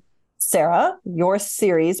against you? Sarah, your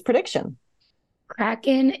series prediction.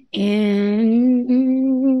 Kraken in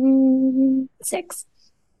 6.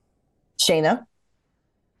 Shayna.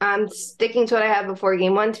 I'm sticking to what I had before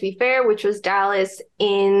game 1, to be fair, which was Dallas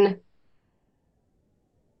in,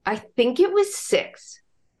 I think it was 6.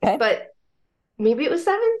 Okay. But maybe it was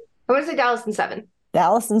 7. I want to say Dallas in 7.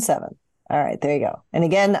 Dallas in 7. All right, there you go. And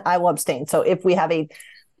again, I will abstain. So if we have a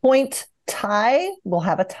point tie, we'll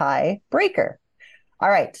have a tie breaker. All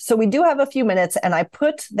right, so we do have a few minutes, and I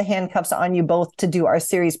put the handcuffs on you both to do our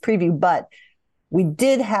series preview, but We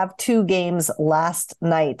did have 2 games last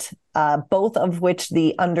night, both of which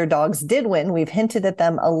the underdogs did win. We've hinted at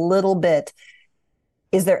them a little bit.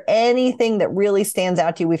 Is there anything that really stands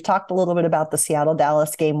out to you? We've talked a little bit about the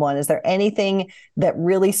Seattle-Dallas game 1. Is there anything that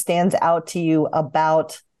really stands out to you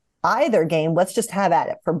about either game? Let's just have at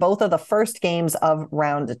it for both of the first games of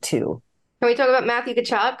round 2. Can we talk about Matthew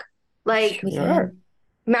Tkachuk? Sure.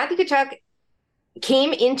 Matthew Tkachuk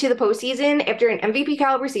came into the postseason after an MVP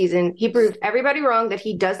caliber season. He proved everybody wrong that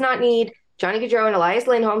he does not need Johnny Gaudreau and Elias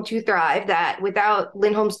Lindholm to thrive, that without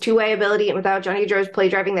Lindholm's two-way ability and without Johnny Gaudreau's play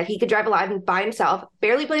driving, that he could drive alive and by himself.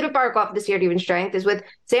 Barely played with Barkov this year to even strength, is with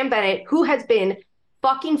Sam Bennett, who has been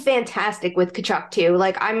fucking fantastic with Tkachuk too.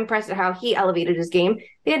 I'm impressed at how he elevated his game.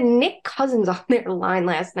 They had Nick Cousins on their line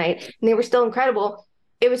last night, and they were still incredible.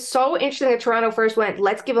 It was so interesting that Toronto first went,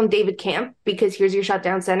 let's give them David Kampf because here's your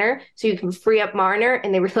shutdown center so you can free up Marner.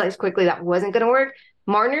 And they realized quickly that wasn't going to work.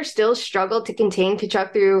 Marner still struggled to contain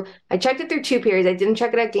Tkachuk through, I checked it through 2 periods. I didn't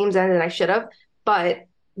check it at game's end and I should have, but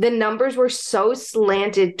the numbers were so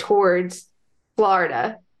slanted towards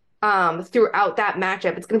Florida throughout that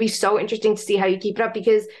matchup. It's going to be so interesting to see how you keep it up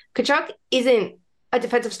because Tkachuk isn't a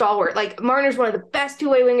defensive stalwart. Marner's one of the best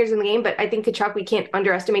two-way wingers in the game, but I think Tkachuk we can't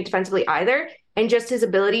underestimate defensively either. And just his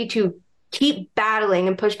ability to keep battling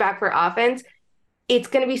and push back for offense, it's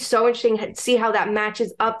going to be so interesting to see how that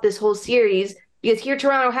matches up this whole series because here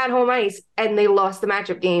Toronto had home ice and they lost the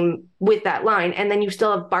matchup game with that line. And then you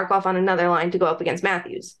still have Barkov on another line to go up against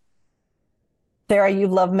Matthews. Sarah,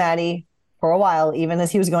 you've loved Matty for a while, even as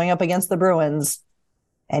he was going up against the Bruins.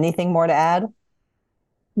 Anything more to add?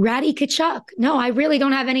 Ratty Tkachuk. No, I really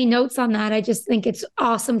don't have any notes on that. I just think it's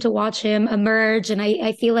awesome to watch him emerge. And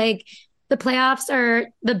I feel like the playoffs are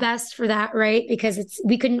the best for that, right? Because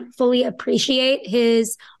we couldn't fully appreciate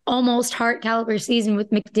his almost Hart caliber season with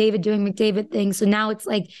McDavid doing McDavid things. So now it's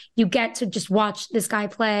you get to just watch this guy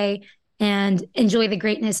play and enjoy the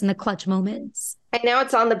greatness and the clutch moments. And now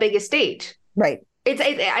it's on the biggest stage. Right. It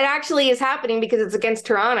actually is happening because it's against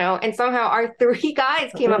Toronto. And somehow our 3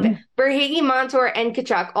 guys came up. Verhaeghe, Montour, and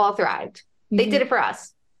Tkachuk all thrived. They did it for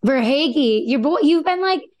us. Verhaeghe, you've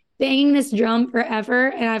been banging this drum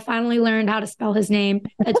forever, and I finally learned how to spell his name.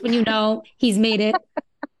 That's when you know he's made it.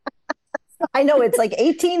 I know, it's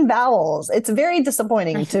 18 vowels. It's very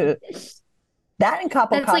disappointing to that and Kaapo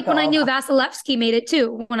That's Kakko. when I knew Vasilevsky made it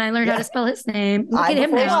too, when I learned how to spell his name. Look at him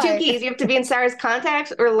There's now. 2 keys. You have to be in Sarah's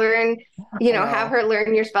contacts or learn, have her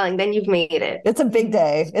learn your spelling. Then you've made it. It's a big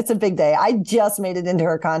day. It's a big day. I just made it into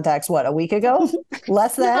her contacts, a week ago?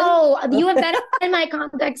 Less than? No, you have been in my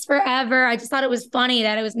contacts forever. I just thought it was funny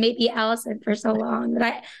that it was Maybe Allison for so long that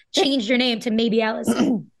I changed your name to Maybe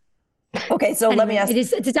Allison. Okay, so let me ask.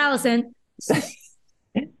 It's Allison.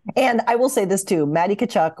 And I will say this too, Matty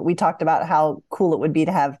Tkachuk, we talked about how cool it would be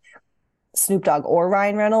to have Snoop Dogg or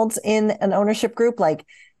Ryan Reynolds in an ownership group.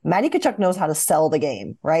 Matty Tkachuk knows how to sell the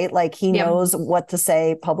game, right? He knows what to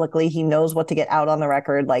say publicly. He knows what to get out on the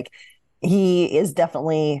record. He is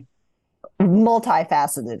definitely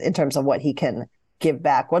multifaceted in terms of what he can give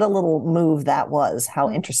back. What a little move that was.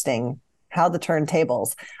 How interesting. How the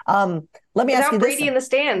turntables. Let me ask you Brady this. in the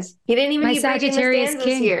stands. He didn't even need Brady in the stands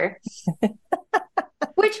this year.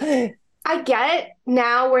 Which I get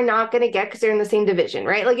now we're not going to get because they're in the same division,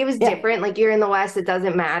 right? It was different. You're in the West, it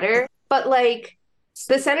doesn't matter. But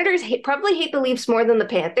the Senators probably hate the Leafs more than the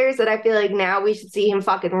Panthers, that I feel now we should see him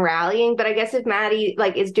fucking rallying. But I guess if Matty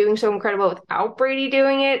is doing so incredible without Brady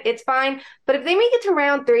doing it, it's fine. But if they make it to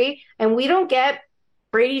round 3 and we don't get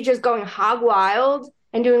Brady just going hog wild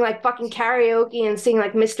and doing fucking karaoke and singing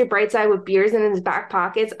Mr. Brightside with beers in his back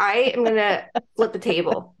pockets, I am going to flip the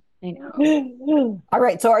table. I know. All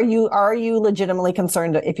right. So are you legitimately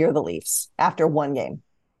concerned if you're the Leafs after 1 game?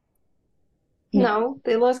 No,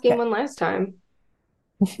 they lost game 1 last time.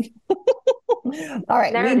 All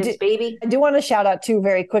right. Baby. I do want to shout out too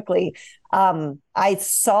very quickly. I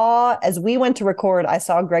saw, as we went to record, I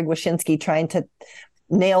saw Greg Wyshynski trying to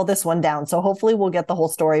nail this one down. So hopefully we'll get the whole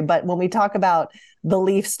story. But when we talk about the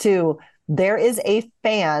Leafs too, there is a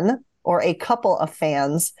fan or a couple of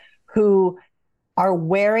fans who are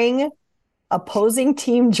wearing opposing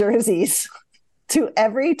team jerseys to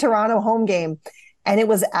every Toronto home game. And it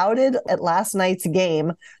was outed at last night's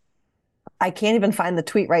game. I can't even find the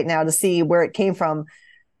tweet right now to see where it came from.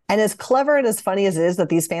 And as clever and as funny as it is that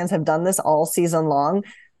these fans have done this all season long,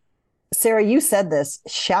 Sarah, you said this,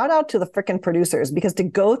 shout out to the frickin' producers, because to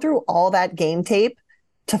go through all that game tape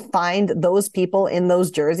to find those people in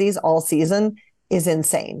those jerseys all season is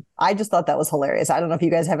insane. I just thought that was hilarious. I don't know if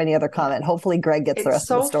you guys have any other comment. Hopefully Greg gets the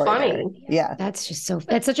rest of the story. Funny. Yeah. That's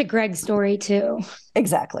such a Greg story too.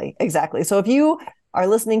 Exactly. So if you are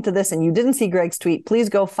listening to this and you didn't see Greg's tweet, please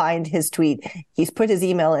go find his tweet. He's put his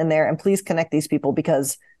email in there, and please connect these people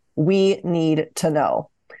because we need to know.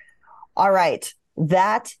 All right.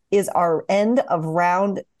 That is our end of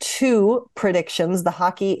round 2 predictions. The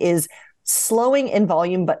hockey is slowing in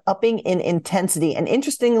volume, but upping in intensity. And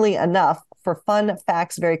interestingly enough, for fun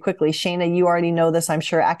facts very quickly, Shayna, you already know this, I'm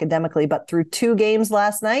sure, academically, but through 2 games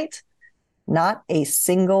last night, not a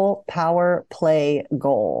single power play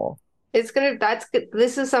goal. This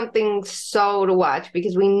is something so to watch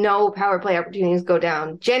because we know power play opportunities go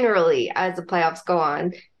down generally as the playoffs go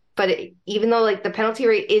on. But even though like the penalty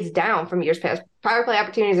rate is down from years past, power play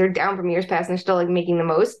opportunities are down from years past, and they're still like making the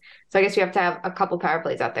most. So I guess you have to have a couple power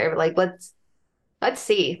plays out there. But like let's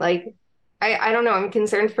see. Like I don't know. I'm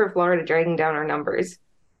concerned for Florida dragging down our numbers.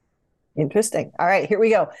 Interesting. All right, here we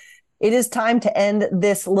go. It is time to end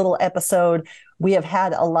this little episode. We have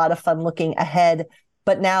had a lot of fun looking ahead,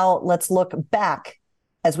 but now let's look back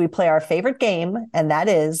as we play our favorite game, and that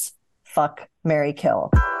is Fuck, Marry, Kill.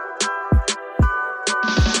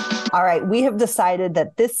 All right, we have decided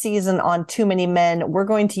that this season on Too Many Men, we're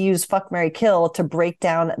going to use Fuck, Marry, Kill to break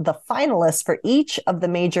down the finalists for each of the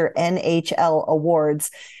major NHL awards.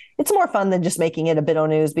 It's more fun than just making it a bit of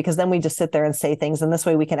news because then we just sit there and say things. And this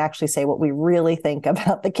way we can actually say what we really think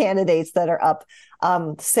about the candidates that are up.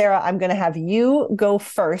 Sarah, I'm going to have you go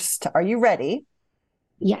first. Are you ready?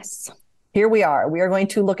 Yes. Here we are. We are going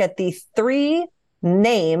to look at the 3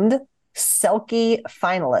 named Selke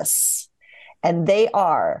finalists. And they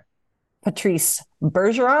are Patrice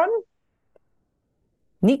Bergeron,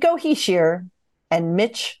 Nico Hischier, and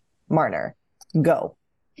Mitch Marner. Go.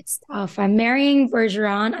 It's tough. I'm marrying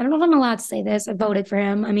Bergeron. I don't know if I'm allowed to say this. I voted for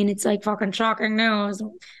him. I mean, it's like fucking shocking news.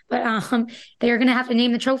 But they're going to have to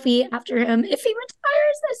name the trophy after him if he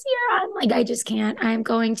retires this year. I'm like, I just can't. I'm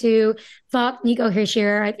going to fuck Nico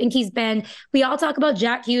Hischier. I think we all talk about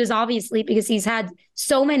Jack Hughes, obviously, because he's had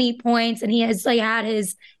so many points and he has like had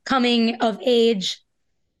his coming of age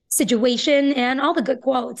situation and all the good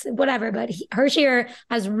quotes, whatever. But Hischier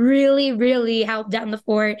has really, really helped down the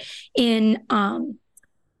fort in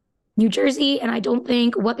New Jersey, and I don't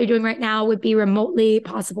think what they're doing right now would be remotely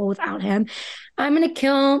possible without him. I'm going to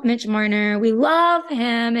kill Mitch Marner. We love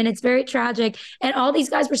him, and it's very tragic. And all these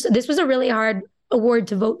guys this was a really hard award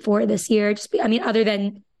to vote for this year. Other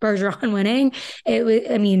than Bergeron winning,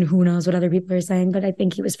 who knows what other people are saying, but I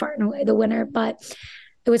think he was far and away the winner. But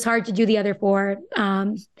it was hard to do the other 4.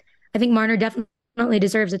 I think Marner definitely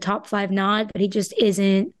deserves a top 5 nod, but he just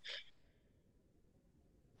isn't.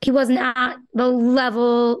 He wasn't at the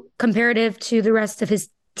level comparative to the rest of his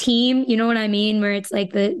team. You know what I mean? Where it's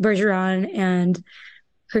like the Bergeron and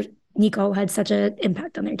Nico had such an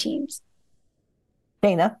impact on their teams.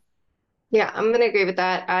 Dana? Yeah, I'm going to agree with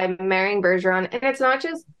that. I'm marrying Bergeron.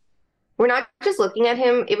 And we're not just looking at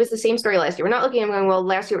him. It was the same story last year. We're not looking at him going, well,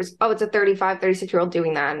 last year was, it's a 35, 36-year-old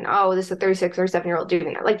doing that. And this is a 36 or 7-year-old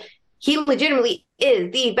doing that. Like, he legitimately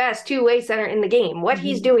is the best 2-way center in the game. What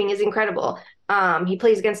he's doing is incredible. He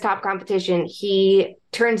plays against top competition. He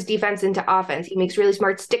turns defense into offense. He makes really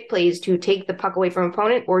smart stick plays to take the puck away from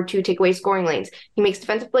opponent or to take away scoring lanes. He makes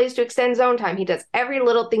defensive plays to extend zone time. He does every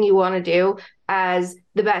little thing you want to do as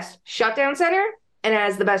the best shutdown center and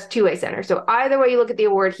as the best 2-way center. So either way you look at the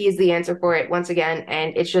award, he is the answer for it once again.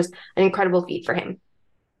 And it's just an incredible feat for him.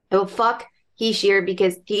 So fuck Hischier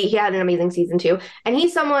because he had an amazing season too. And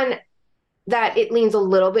he's someone that it leans a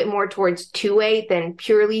little bit more towards 2-way than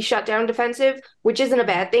purely shutdown defensive, which isn't a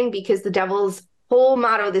bad thing because the Devils' whole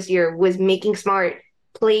motto this year was making smart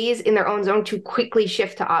plays in their own zone to quickly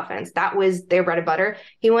shift to offense. That was their bread and butter.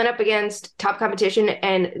 He went up against top competition,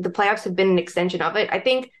 and the playoffs have been an extension of it. I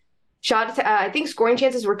think scoring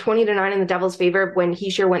chances were 20-9 in the Devils' favor when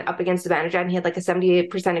Hischier went up against Zibanejad, and he had like a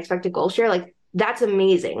 78% expected goal share. Like, that's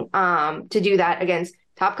amazing to do that against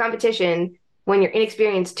top competition when you're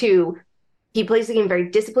inexperienced too. He plays the game very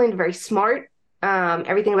disciplined, very smart.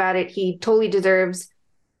 Everything about it. He totally deserves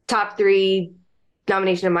top 3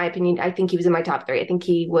 nomination, in my opinion. I think he was in my top 3. I think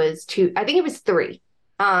he was 2. I think it was 3.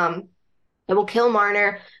 I will kill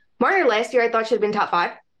Marner. Marner last year I thought should have been top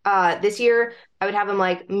 5. This year I would have him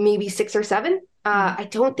like maybe 6 or 7. I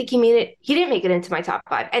don't think he made it. He didn't make it into my top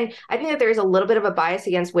 5. And I think that there is a little bit of a bias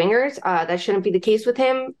against wingers. That shouldn't be the case with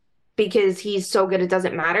him because he's so good it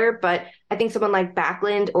doesn't matter. But I think someone like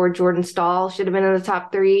Backlund or Jordan Staal should have been in the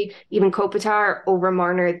top 3, even Kopitar over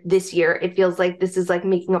Marner this year. It feels like this is like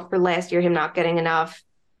making up for last year, him not getting enough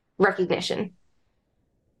recognition.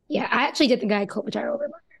 Yeah, I actually did think I had Kopitar over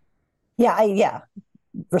Marner. Yeah,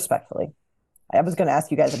 respectfully. I was going to ask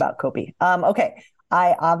you guys about Kopi. Okay,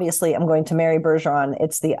 I obviously am going to marry Bergeron.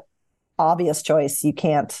 It's the obvious choice. You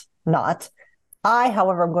can't not. I,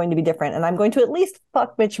 however, am going to be different, and I'm going to at least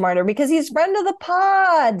fuck Mitch Marner because he's friend of the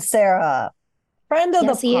pod, Sarah. Friend of the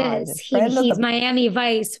pod. Yes, he is. He's Miami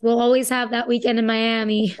Vice. We'll always have that weekend in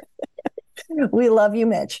Miami. We love you,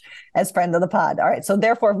 Mitch, as friend of the pod. All right. So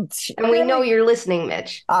therefore, and we know you're listening,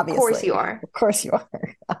 Mitch. Obviously. Of course you are. Of course you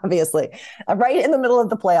are. Obviously. Right in the middle of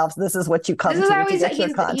the playoffs, this is what you come to get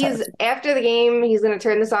your content. He's after the game, he's going to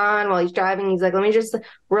turn this on while he's driving. He's like, let me just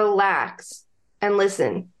relax and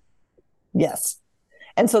listen. Yes.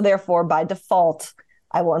 And so therefore, by default,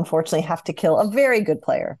 I will unfortunately have to kill a very good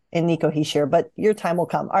player in Nico Hischier, but your time will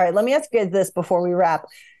come. All right. Let me ask you this before we wrap.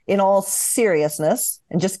 In all seriousness,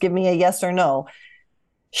 and just give me a yes or no,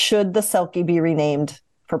 should the Selke be renamed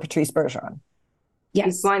for Patrice Bergeron?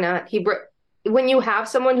 Yes. Why not? When you have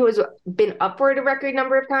someone who has been upward a record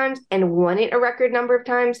number of times and won it a record number of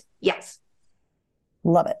times, yes.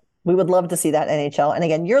 Love it. We would love to see that, NHL. And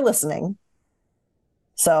again, you're listening.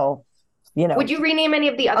 So, would you rename any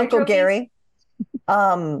of the other Uncle trophies? Gary?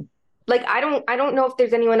 Like, I don't know if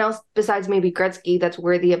there's anyone else besides maybe Gretzky that's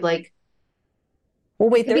worthy of like. Well,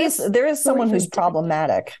 wait, there is someone who's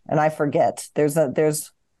problematic, and I forget. Isn't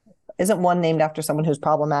one named after someone who's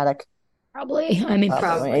problematic? Probably. I mean,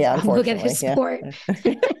 probably. Yeah, look at his sport.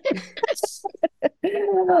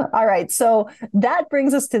 All right. So that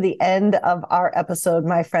brings us to the end of our episode,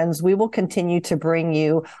 my friends. We will continue to bring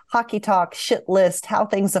you hockey talk, shit list, how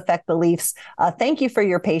things affect the Leafs. Thank you for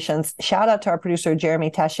your patience. Shout out to our producer, Jeremy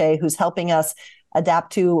Taché, who's helping us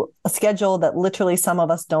adapt to a schedule that literally some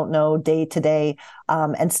of us don't know day to day,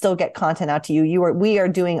 and still get content out to you. We are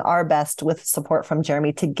doing our best with support from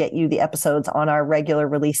Jeremy to get you the episodes on our regular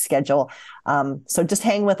release schedule. So just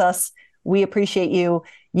hang with us. We appreciate you.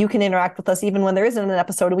 You can interact with us even when there isn't an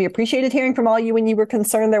episode. We appreciated hearing from all you when you were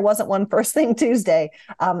concerned there wasn't one first thing Tuesday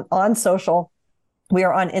on social. We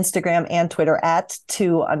are on Instagram and Twitter at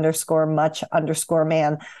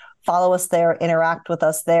 @2_much_man. Follow us there, interact with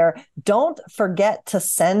us there. Don't forget to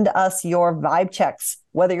send us your vibe checks,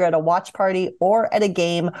 whether you're at a watch party or at a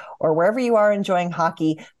game or wherever you are enjoying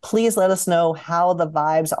hockey. Please let us know how the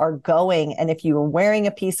vibes are going. And if you are wearing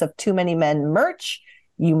a piece of Too Many Men merch,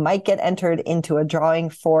 you might get entered into a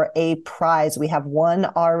drawing for a prize. We have one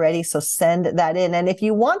already, so send that in. And if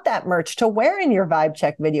you want that merch to wear in your vibe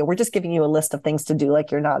check video, we're just giving you a list of things to do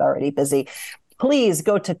like you're not already busy. Please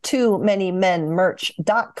go to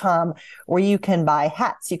TooManyMenMerch.com where you can buy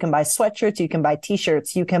hats, you can buy sweatshirts, you can buy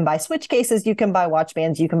t-shirts, you can buy switch cases, you can buy watch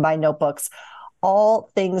bands, you can buy notebooks, all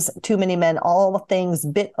things Too Many Men, all things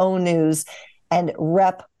BitO News, and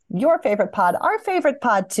rep your favorite pod, our favorite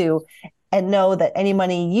pod too, and know that any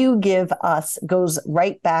money you give us goes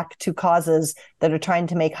right back to causes that are trying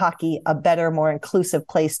to make hockey a better, more inclusive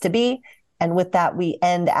place to be. And with that, we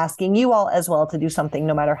end asking you all as well to do something,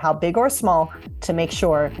 no matter how big or small, to make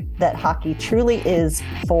sure that hockey truly is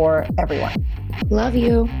for everyone. Love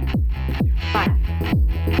you. Bye.